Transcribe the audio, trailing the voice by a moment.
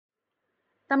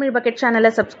Tamil bucket சேனலை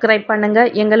subscribe பண்ணுங்க.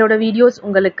 எங்களோட வீடியோஸ்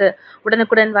உங்களுக்கு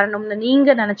உடனுக்குடன் வரணும்னு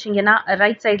நீங்க நினைச்சீங்கன்னா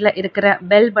ரைட் சைட்ல இருக்கிற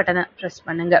பெல் பட்டனை பிரஸ்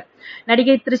பண்ணுங்க.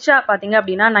 நடிகை த்ரிஷா பாத்தீங்க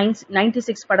அப்படின்னா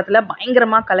 96 படத்துல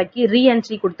பயங்கரமா கலக்கி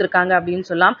ரீஎன்ட்ரி கொடுத்துருக்காங்க அப்படின்னு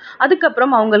சொல்லலாம்.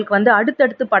 அதுக்கப்புறம் அவங்களுக்கு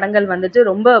அடுத்தடுத்து படங்கள்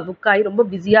ரொம்ப புக்காகி ரொம்ப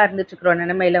பிஸியா இருந்துட்டு இருக்கிற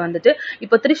நிலைமையில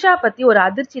இப்போ த்ரிஷா பத்தி ஒரு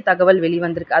அதிர்ச்சி தகவல்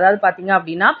வெளிவந்திருக்கு. அதாவது பாத்தீங்க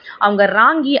அப்படின்னா அவங்க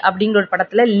ராங்கி அப்படிங்கிற ஒரு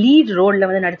படத்துல லீட்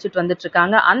ரோல்ல நடிச்சிட்டு வந்துட்டு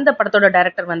இருக்காங்க. அந்த படத்தோட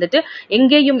டைரக்டர்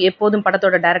எங்கேயும் எப்போதும்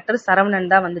படத்தோட டைரக்டர் சரவணன்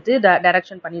தான்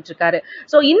டைரக்ஷன் பண்ணிட்டு இருக்காரு.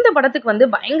 சோ இந்த படத்துக்கு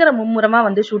பயங்கர மும்முரமா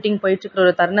ஷூட்டிங் போயிட்டு இருக்கிற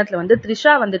ஒரு தருணத்துல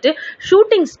த்ரிஷா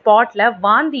ஷூட்டிங் ஸ்பாட்ல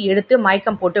வாந்தி எடுத்து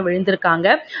மயக்கம் போட்டு விழுந்திருக்காங்க.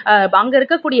 அங்க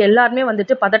இருக்கக்கூடிய எல்லாருமே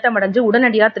பதட்டம் அடைஞ்சு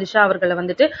உடனடியா த்ரிஷா அவர்களை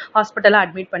ஹாஸ்பிட்டல்ல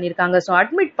அட்மிட் பண்ணிருக்காங்க. சோ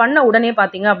அட்மிட் பண்ண உடனே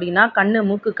பாத்தீங்க அப்படின்னா கண்ணு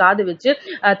மூக்கு காது வச்சு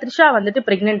த்ரிஷா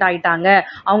பிரெக்னென்ட் ஆயிட்டாங்க,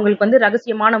 அவங்களுக்கு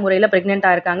ரகசியமான முறையில பிரெக்னென்ட்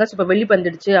ஆயிருக்காங்க, இப்ப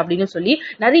வெளிவந்துடுச்சு அப்படின்னு சொல்லி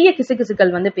நிறைய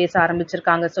கிசுகிசுக்கள் பேச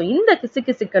ஆரம்பிச்சிருக்காங்க. சோ இந்த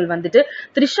கிசுகிசுக்கள்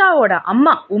த்ரிஷாவோட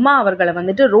அம்மா உமா அவர்களை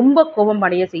ரொம்ப கோபம்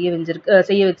அடைய செய்ய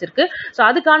வச்சிருக்கு. சோ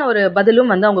அதுக்கான ஒரு பதிலும்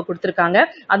அவங்க கொடுத்திருக்காங்க.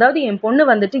 அதாவது என் பொண்ணு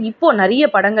இப்போ நிறைய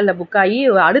படங்கள்ல புக் ஆகி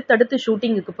அடுத்தடுத்து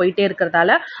ஷூட்டிங்குக்கு போயிட்டே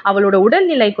இருக்கிறதால அவளோட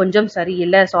உடல்நிலை கொஞ்சம்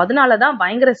சரியில்லை. சோ அதனாலதான்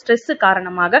பயங்கர ஸ்ட்ரெஸ்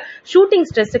காரணமாக ஷூட்டிங்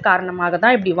ஸ்ட்ரெஸ் காரணமாக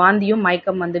தான் இப்படி வாந்தியும்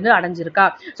மயக்கம் அடைஞ்சிருக்கா.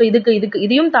 சோ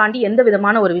இதையும் தாண்டி எந்த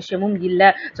விதமான ஒரு விஷயமும்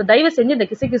இல்ல. சோ தயவு செஞ்சு இந்த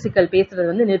கிசுகிசுக்கள்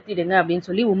பேசுறது நிறுத்திடுங்க அப்படின்னு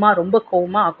சொல்லி உமா ரொம்ப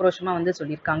கோவமா ஆக்ரோஷமா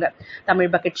சொல்லியிருக்காங்க.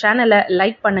 தமிழ் பக்கெட் சேனலை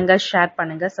லைக் பண்ணுங்க, ஷேர்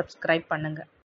பண்ணுங்க, சப்ஸ்கிரைப் பண்ணுங்க.